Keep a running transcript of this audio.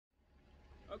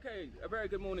Okay, a very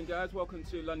good morning guys. Welcome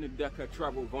to London Decker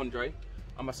Travel with Andre.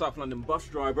 I'm a South London bus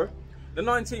driver. The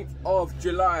 19th of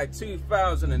July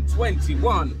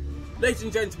 2021. Ladies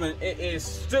and gentlemen, it is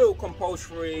still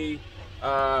compulsory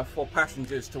for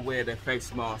passengers to wear their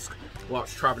face mask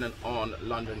whilst travelling on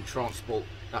London transport.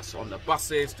 That's on the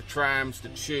buses, the trams, the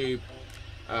tube,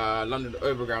 London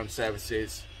Overground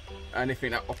services,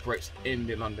 anything that operates in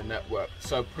the London network.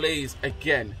 So please,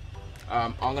 again,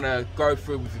 I'm going to go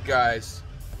through with you guys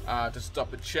to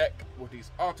stop and check with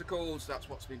these articles. That's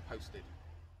what's been posted.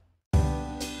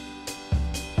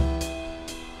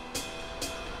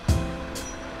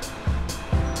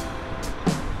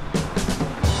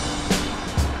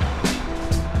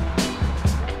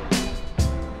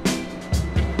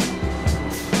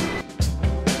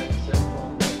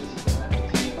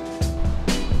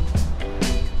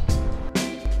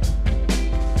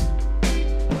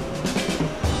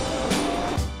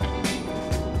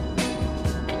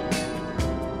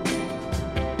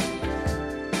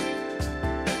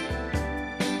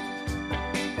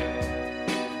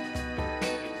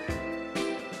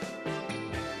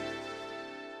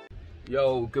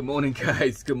 Yo, good morning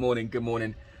guys, good morning.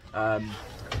 I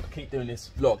keep doing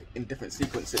this vlog in different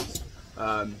sequences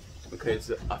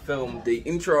because I filmed the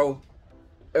intro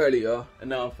earlier and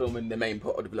now I'm filming the main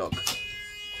part of the vlog.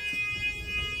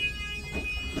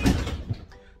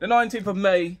 The 19th of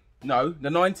May, no, the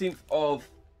 19th of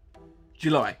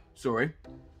July, sorry,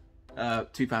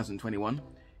 2021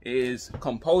 is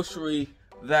compulsory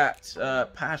that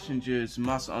passengers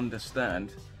must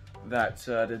understand that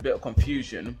there's a bit of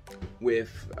confusion with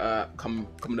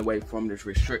coming away from this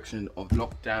restriction of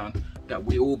lockdown that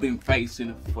we all been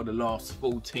facing for the last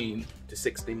 14 to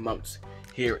 16 months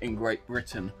here in Great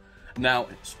Britain. Now,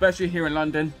 especially here in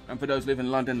London, and for those living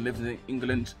in London, living in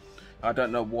England, I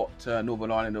don't know what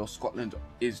Northern Ireland or Scotland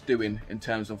is doing in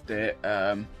terms of their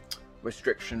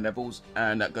restriction levels,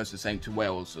 and that goes the same to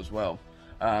Wales as well.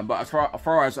 But as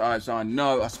far as I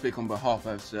know, I speak on behalf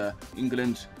of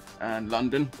England and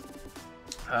London.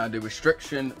 The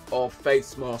restriction of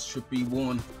face masks should be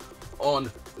worn on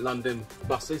London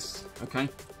buses, okay?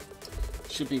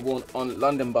 Should be worn on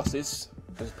London buses.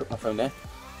 Let's put my phone there.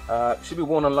 Should be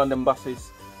worn on London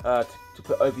buses to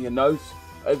put over your nose,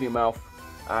 over your mouth,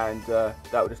 and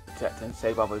that will just protect and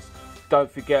save others. Don't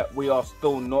forget, we are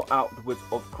still not out of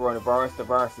coronavirus. The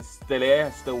virus is still here,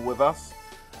 still with us.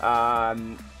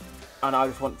 And I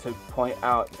just want to point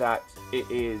out that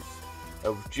it is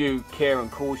of due care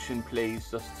and caution, please,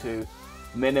 just to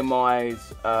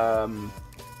minimize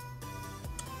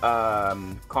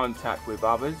contact with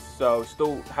others. So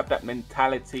still have that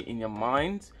mentality in your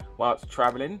mind whilst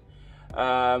traveling,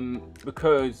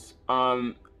 because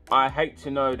I hate to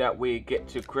know that we get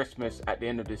to Christmas at the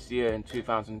end of this year in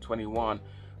 2021.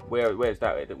 Where's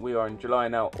that? We are in July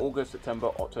now, August,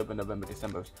 September, October, November,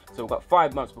 December. So we've got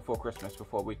 5 months before Christmas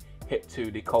before we hit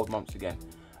to the cold months again.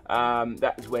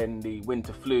 That is when the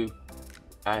winter flu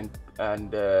and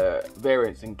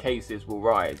variants and cases will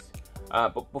rise.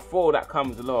 But before that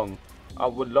comes along, I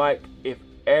would like, if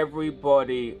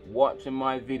everybody watching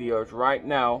my videos right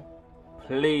now,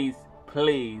 please,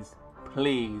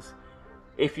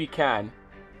 if you can,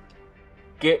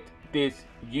 get this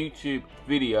YouTube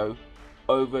video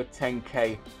over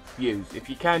 10k views. If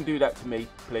you can do that to me,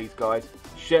 please guys,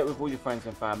 share it with all your friends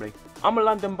and family. I'm a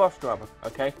London bus driver,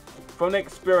 okay? From the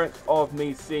experience of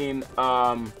me seeing,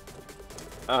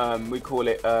 we call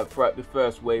it throughout the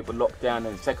first wave of lockdown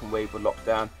and the second wave of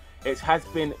lockdown, it has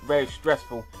been very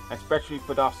stressful, especially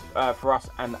for us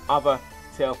and other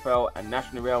TfL and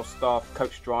National Rail staff,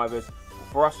 coach drivers,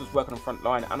 for us who's working on front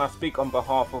line. And I speak on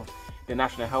behalf of the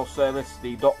National Health Service,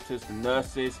 the doctors, the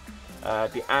nurses,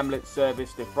 the ambulance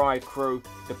service, the fire crew,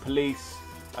 the police,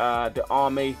 the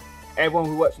army, everyone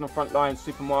who works on the front line,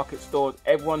 supermarket stores,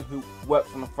 everyone who works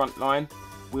on the front line.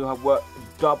 We have worked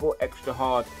double extra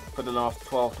hard for the last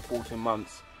 12 to 14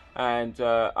 months. And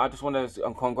I just want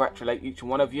to congratulate each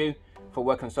one of you for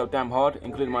working so damn hard,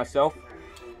 including myself.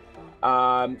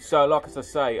 So like as I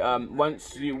say,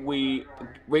 once we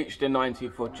reach the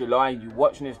 19th of July, you're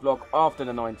watching this vlog after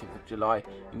the 19th of July,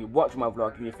 and you watch my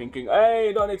vlog and you're thinking, hey,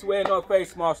 you don't need to wear no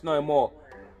face mask no more.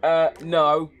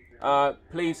 No,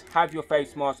 please have your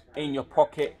face mask in your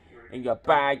pocket, in your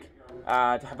bag,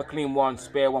 to have a clean one,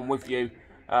 spare one with you,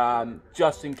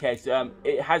 just in case.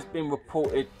 It has been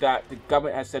reported that the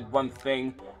government has said one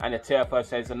thing and the TfL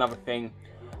says another thing.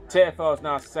 TfL is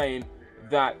now saying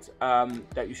that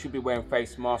that you should be wearing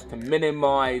face masks to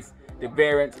minimise the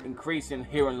variants increasing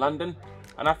here in London,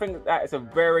 and I think that is a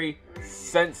very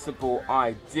sensible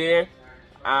idea.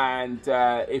 And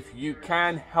if you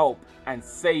can help and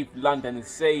save London and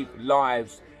save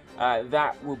lives,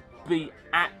 that will be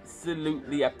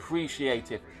absolutely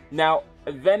appreciated. Now,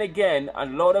 then again, a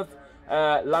lot of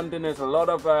Londoners, a lot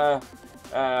of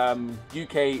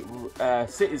UK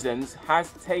citizens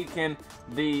has taken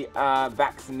the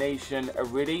vaccination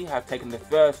already, have taken the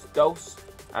first dose,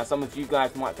 and some of you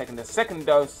guys might have taken the second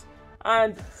dose,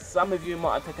 and some of you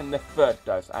might have taken the third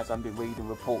dose, as I've been reading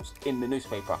reports in the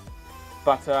newspaper.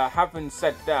 But having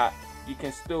said that, you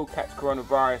can still catch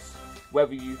coronavirus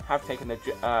whether you have taken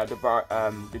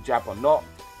the jab or not.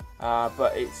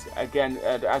 But it's, again,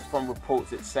 as from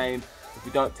reports, it's saying if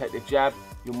you don't take the jab,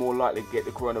 you're more likely to get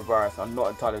the coronavirus. I'm not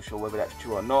entirely sure whether that's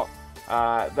true or not.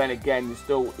 Then again, you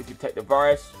still, if you take the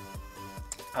virus,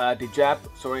 the jab,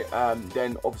 sorry,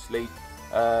 then obviously,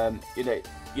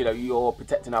 you know, you're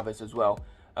protecting others as well.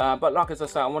 But like as I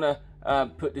say, I want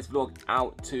to put this vlog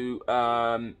out to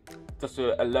just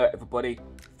to alert everybody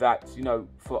that, you know,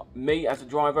 for me as a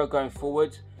driver going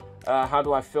forward, how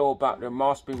do I feel about the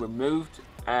mask being removed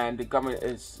and the government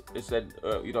has said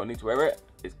you don't need to wear it?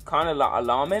 It's kind of like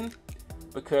alarming,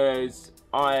 because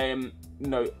I'm, you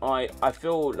know, I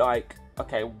feel like,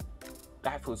 okay,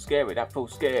 that feels scary, that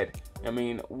feels scared. I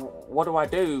mean, what do I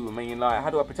do? I mean, like, how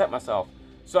do I protect myself?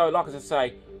 So, like as I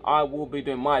say, I will be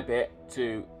doing my bit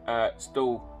to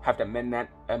still have the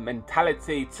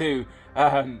mentality to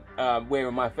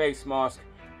wearing my face mask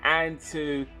and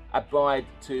to abide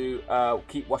to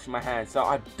keep washing my hands. So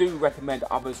I do recommend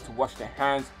others to wash their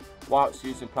hands whilst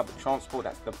using public transport.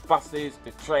 That's the buses,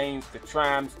 the trains, the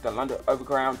trams, the London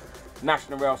Overground,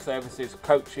 National Rail Services,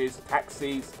 coaches,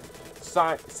 taxis,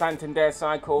 Santander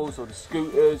cycles or the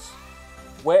scooters,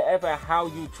 wherever, how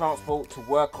you transport to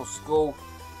work or school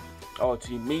or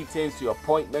to your meetings, to your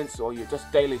appointments, or you're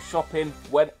just daily shopping,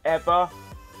 whatever.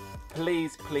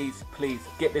 Please, please, please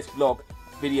get this vlog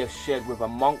video shared with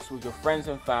your friends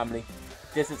and family.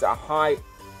 This is a high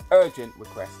urgent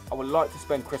request. I would like to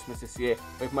spend Christmas this year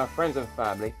with my friends and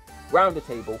family round the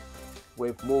table,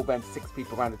 with more than 6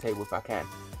 people around the table if I can.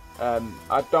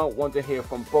 I don't want to hear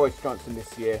from Boris Johnson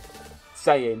this year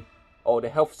saying, or the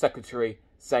health secretary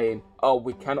saying, oh,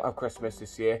 we cannot have Christmas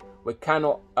this year, we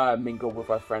cannot mingle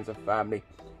with our friends and family.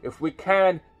 If we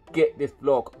can get this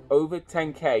vlog over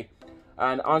 10k,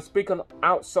 and I'm speaking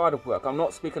outside of work, I'm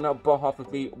not speaking on behalf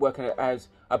of me working as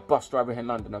a bus driver in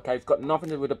London, okay? It's got nothing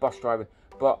to do with the bus driving,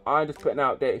 but I'm just putting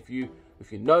out there, if you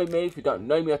know me, if you don't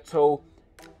know me at all,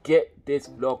 get this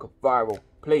vlog viral,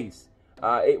 please.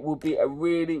 It will be a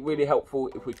really, really helpful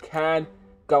if we can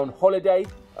go on holiday,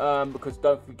 because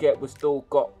don't forget, we've still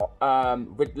got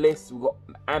red lists, we've got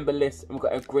amber lists, and we've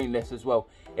got a green list as well.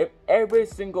 If every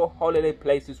single holiday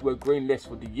places were green lists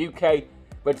for the UK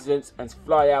residents and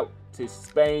fly out to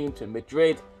Spain, to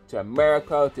Madrid, to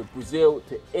America, to Brazil,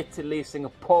 to Italy,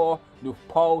 Singapore, North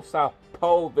Pole, South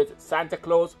Pole, visit Santa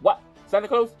Claus. What? Santa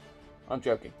Claus? I'm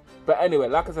joking. But anyway,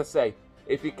 like as I say,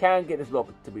 if you can get this vlog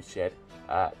to be shared,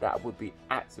 that would be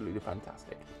absolutely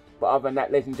fantastic. But other than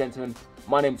that, ladies and gentlemen,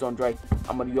 my name is Andre.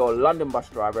 I'm your London bus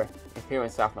driver here in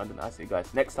South London. I'll see you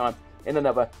guys next time in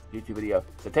another YouTube video.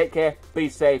 So take care, be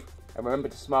safe, and remember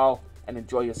to smile and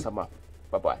enjoy your summer.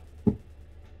 Bye-bye.